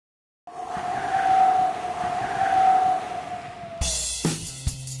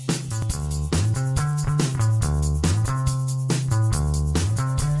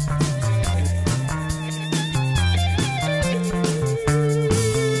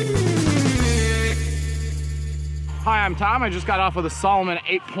I'm Tom. I just got off with a Salomon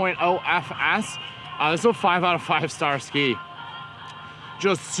 8.0 FS. This is a 5 out of 5 star ski.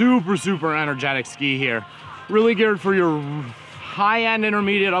 Just super energetic ski here. Really geared for your high-end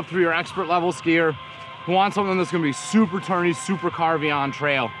intermediate up through your expert level skier who wants something that's gonna be super turny, super carvy on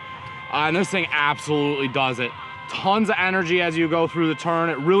trail. And this thing absolutely does it. Tons of energy as you go through the turn.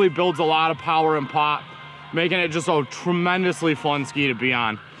 It really builds a lot of power and pop, making it just a tremendously fun ski to be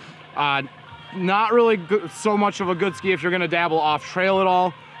on. Not really so much of a good ski if you're gonna dabble off trail at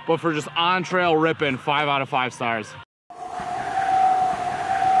all, but for just on trail ripping, 5 out of 5 stars.